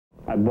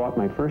I bought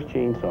my first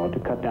chainsaw to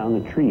cut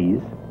down the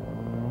trees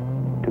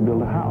to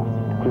build a house,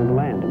 to clear the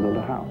land to build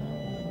a house.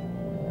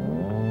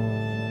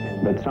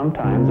 But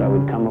sometimes I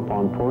would come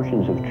upon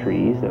portions of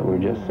trees that were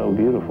just so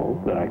beautiful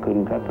that I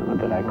couldn't cut them,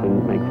 that I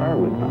couldn't make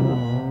firewood from them.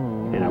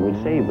 And I would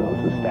save those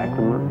and stack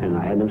them, and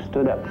I had them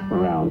stood up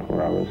around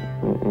where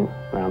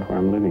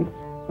I'm living.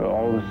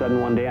 All of a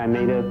sudden one day I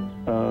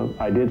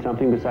did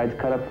something besides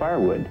cut up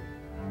firewood.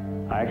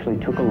 I actually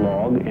took a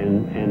log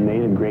and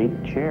made a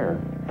great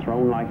chair,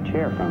 throne-like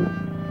chair from it.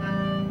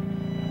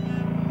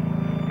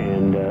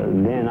 And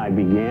then I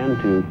began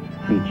to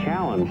be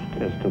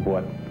challenged as to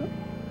what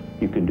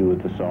you could do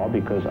with the saw,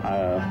 because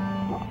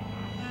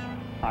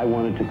I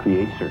wanted to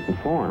create certain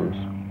forms.